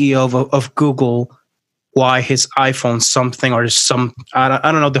the CEO of Google why his iPhone something or some,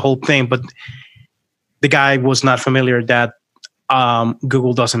 I don't know the whole thing, but the guy was not familiar that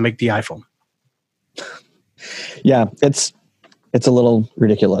Google doesn't make the iPhone. Yeah, it's a little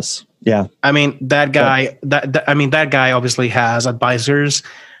ridiculous. Yeah, I mean that guy. That guy obviously has advisors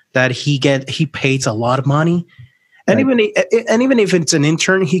that he pays a lot of money, and even if it's an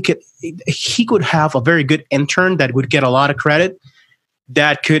intern, he could have a very good intern that would get a lot of credit.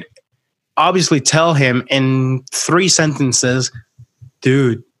 That could obviously tell him in 3 sentences,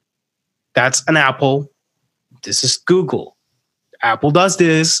 dude, that's an Apple. This is Google. Apple does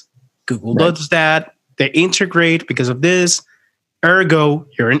this, Google does that. They integrate because of this. Ergo,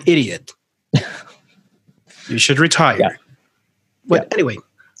 you're an idiot. You should retire. Yeah. But anyway,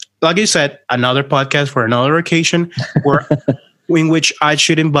 like you said, another podcast for another occasion, in which I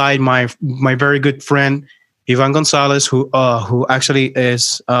should invite my very good friend Ivan Gonzalez, who actually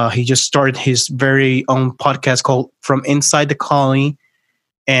is he just started his very own podcast called From Inside the Colony.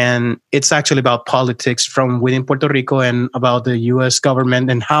 And it's actually about politics from within Puerto Rico and about the U.S. government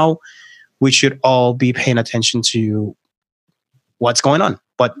and how we should all be paying attention to what's going on.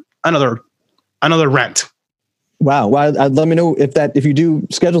 But another rant. Wow. Well, let me know if you do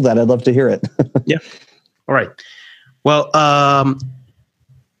schedule that. I'd love to hear it. Yeah. All right. Well,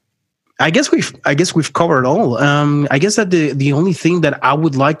 I guess we've covered all. I guess that the only thing that I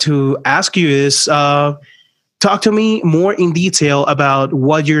would like to ask you is, talk to me more in detail about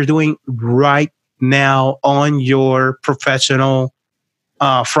what you're doing right now on your professional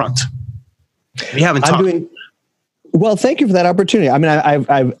front. We haven't talked. Well, thank you for that opportunity. I mean,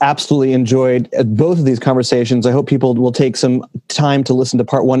 I've absolutely enjoyed both of these conversations. I hope people will take some time to listen to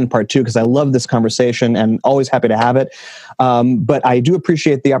part 1 and part 2, because I love this conversation and always happy to have it. But I do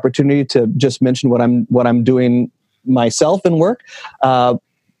appreciate the opportunity to just mention what I'm doing myself in work.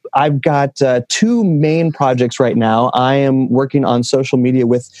 I've got 2 main projects right now. I am working on social media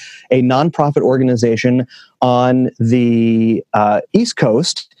with a nonprofit organization on the East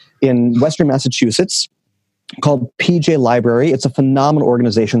Coast in Western Massachusetts called PJ Library. It's a phenomenal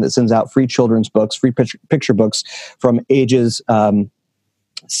organization that sends out free children's books, free picture books from ages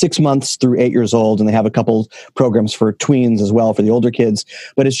 6 months through 8 years old. And they have a couple programs for tweens as well, for the older kids.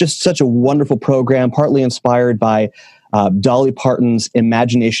 But it's just such a wonderful program, partly inspired by Dolly Parton's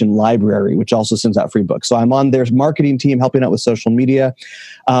Imagination Library, which also sends out free books. So I'm on their marketing team, helping out with social media.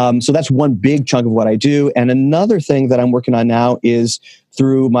 So that's one big chunk of what I do. And another thing that I'm working on now is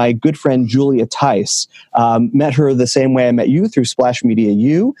through my good friend Julia Tice. Met her the same way I met you, through Splash Media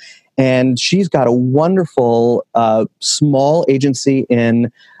U. And she's got a wonderful small agency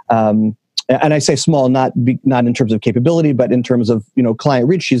in and I say small, not in terms of capability, but in terms of client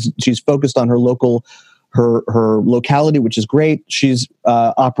reach. She's focused on her locality, which is great. She's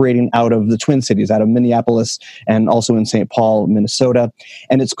operating out of the Twin Cities, out of Minneapolis, and also in St. Paul, Minnesota.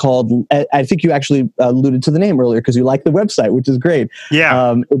 And it's called, I think you actually alluded to the name earlier because you like the website, which is great.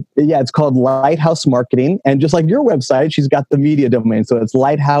 Yeah. It's called Lighthouse Marketing. And just like your website, she's got the media domain. So it's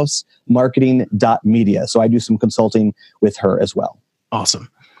lighthousemarketing.media. So I do some consulting with her as well. Awesome.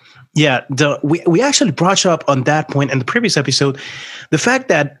 Yeah. We actually brought you up on that point in the previous episode, the fact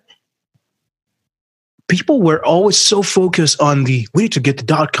that people were always so focused on we need to get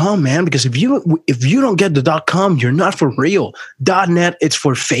the .com, man, because if you don't get the .com, you're not for real. .net, it's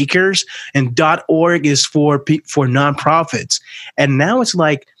for fakers, and .org is for nonprofits. And now it's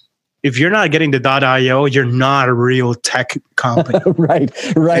like, if you're not getting the .io, you're not a real tech company. Right,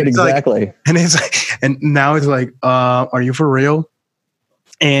 exactly. And now it's like, are you for real?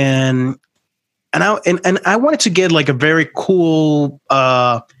 And I wanted to get like a very cool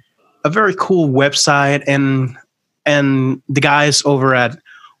website, and the guys over at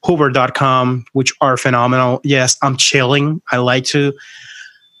Hoover.com, which are phenomenal. Yes, I'm chilling. I like to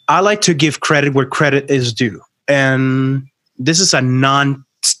I like to give credit where credit is due, and this is a non-paid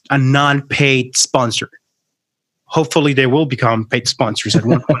sponsor. Hopefully, they will become paid sponsors at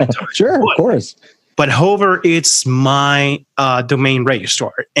one point in time. Sure, of course. But Hover, it's my domain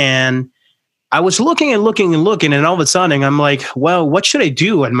registrar, and I was looking, and all of a sudden, I'm like, well, what should I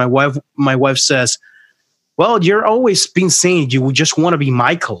do? And my wife says, well, you're always been saying you just want to be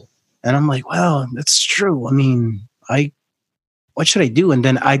Michael, and I'm like, well, that's true. I mean, what should I do? And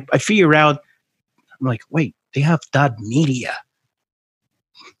then I figure out, I'm like, wait, they have .media.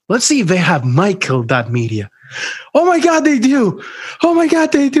 Let's see if they have Michael.media. Oh my God, they do. Oh my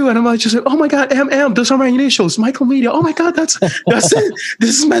God, they do. And I'm like, just like, oh my God, MM, those are my initials, Michael Media. Oh my God, that's it.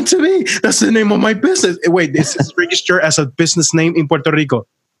 This is meant to be. That's the name of my business. Wait, this is registered as a business name in Puerto Rico.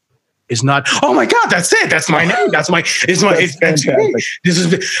 It's not. Oh my God, that's it. That's my name. It's meant to be. This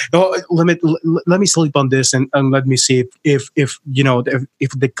is. Oh, let me sleep on this and let me see if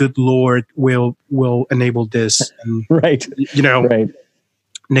the good Lord will enable this. And, right. Right.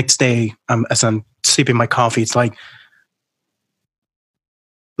 Next day, as I'm sipping my coffee, it's like,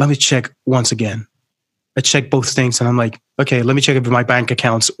 let me check once again. I check both things, and I'm like, okay, let me check if my bank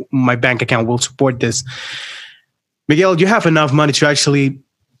account will support this. Miguel, you have enough money to actually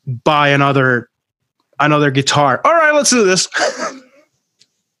buy another guitar. All right, let's do this.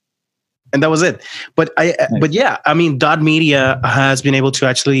 And that was it. But yeah, I mean, .media has been able to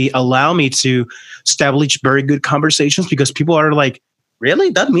actually allow me to establish very good conversations, because people are like,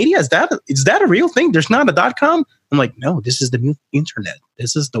 really? .media? Is that a real thing? There's not a .com? I'm like, no, this is the new internet.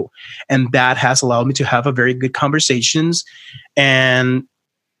 And that has allowed me to have a very good conversations, and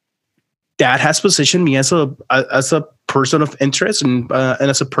that has positioned me as a person of interest and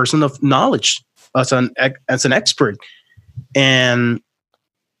as a person of knowledge, as an expert. And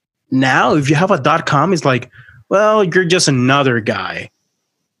now, if you have a .com, it's like, well, you're just another guy,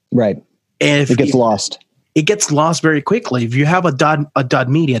 right? And it gets lost. It gets lost very quickly. If you have a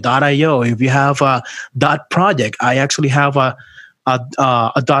 .media, .io, if you have a .project, I actually have a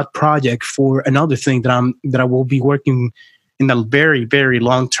 .project for another thing that I will be working in the very, very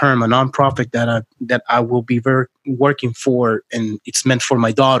long term, a nonprofit that I will be working for, and it's meant for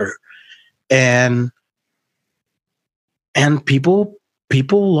my daughter, and people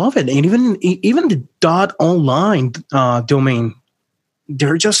love it, and even the .online domain,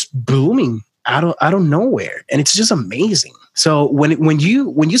 they're just booming out of nowhere, and it's just amazing. So when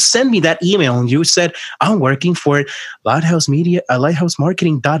you send me that email and you said, I'm working for Lighthouse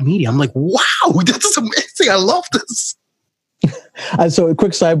Marketing.media, I'm like, wow, this is amazing. I love this. So a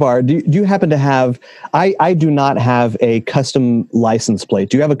quick sidebar, do you happen to have, I do not have a custom license plate.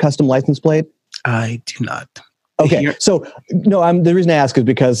 Do you have a custom license plate? I do not. Okay. So no, the reason I ask is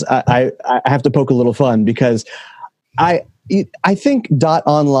because I have to poke a little fun, because I think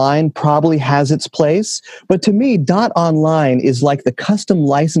 .online probably has its place, but to me, .online is like the custom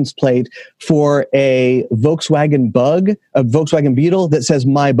license plate for a Volkswagen Beetle that says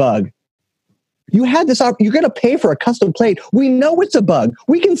 "My Bug." You had this. You're going to pay for a custom plate. We know it's a bug.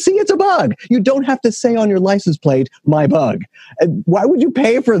 We can see it's a bug. You don't have to say on your license plate "My Bug." Why would you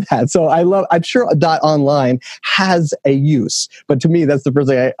pay for that? So I'm sure .online has a use, but to me, that's the first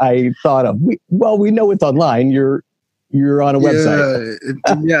thing I thought of. We know it's online. You're on a website.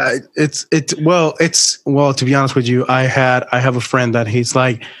 Well, to be honest with you, I have a friend that he's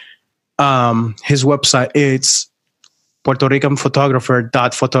like, his website, it's Puerto Rican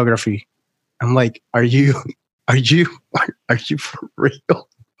photographer.photography. I'm like, are you for real?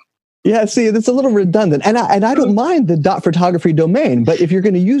 Yeah, see, that's a little redundant, and I don't mind the .photography domain, but if you're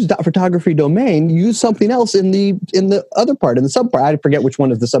going to use .photography domain, use something else in the other part, in the subpart. I forget which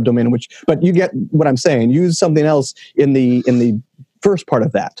one is the subdomain, but you get what I'm saying. Use something else in the first part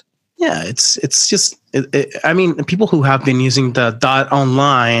of that. Yeah, it's just. I mean, people who have been using the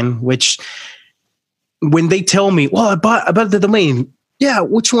 .online, which when they tell me, well, I bought the domain. Yeah,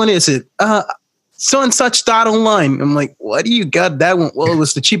 which one is it? So and such .online. I'm like, why do you got that one? Well, it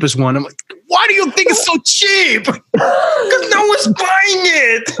was the cheapest one. I'm like, why do you think it's so cheap? Because no one's buying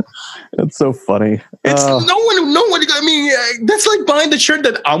it. That's so funny. It's no one. I mean, that's like buying the shirt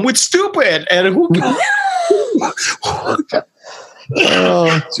that I'm with stupid, and who?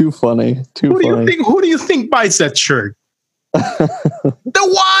 Oh, too funny. Who do you think buys that shirt?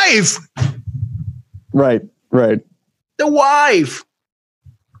 The wife. Right. The wife.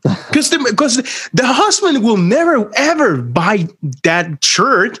 Because the husband will never ever buy that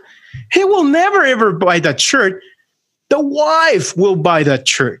shirt. He will never ever buy that shirt. The wife will buy that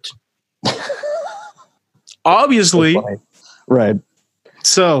shirt. Obviously. Right.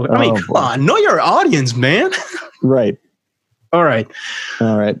 So I mean, come on, know your audience, man. Right. All right.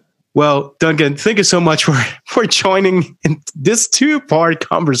 All right. Well, Duncan, thank you so much for joining in this 2-part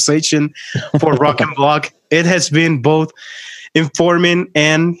conversation for Rock and Block. It has been both informing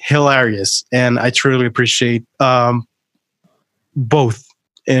and hilarious, and I truly appreciate both,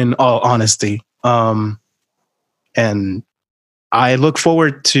 in all honesty. And I look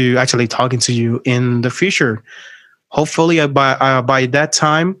forward to actually talking to you in the future. Hopefully, by that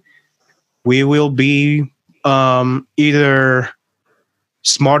time, we will be either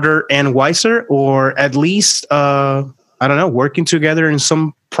smarter and wiser, or at least I don't know, working together in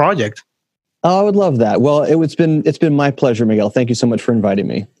some project. Oh, I would love that. Well, it's been my pleasure, Miguel. Thank you so much for inviting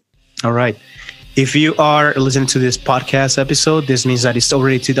me. All right. If you are listening to this podcast episode, this means that it's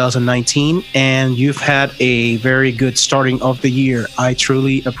already 2019 and you've had a very good starting of the year. I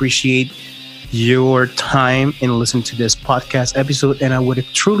truly appreciate your time in listening to this podcast episode, and I would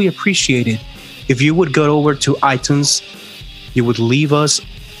truly appreciate it if you would go over to iTunes, you would leave us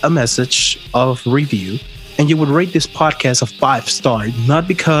a message of review, and you would rate this podcast a 5-star, not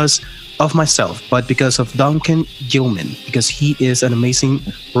because of myself, but because of Duncan Gilman, because he is an amazing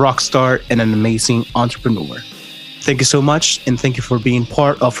rock star and an amazing entrepreneur. Thank you so much, and thank you for being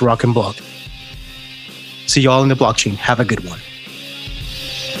part of Rock and Block. See you all in the blockchain. Have a good one.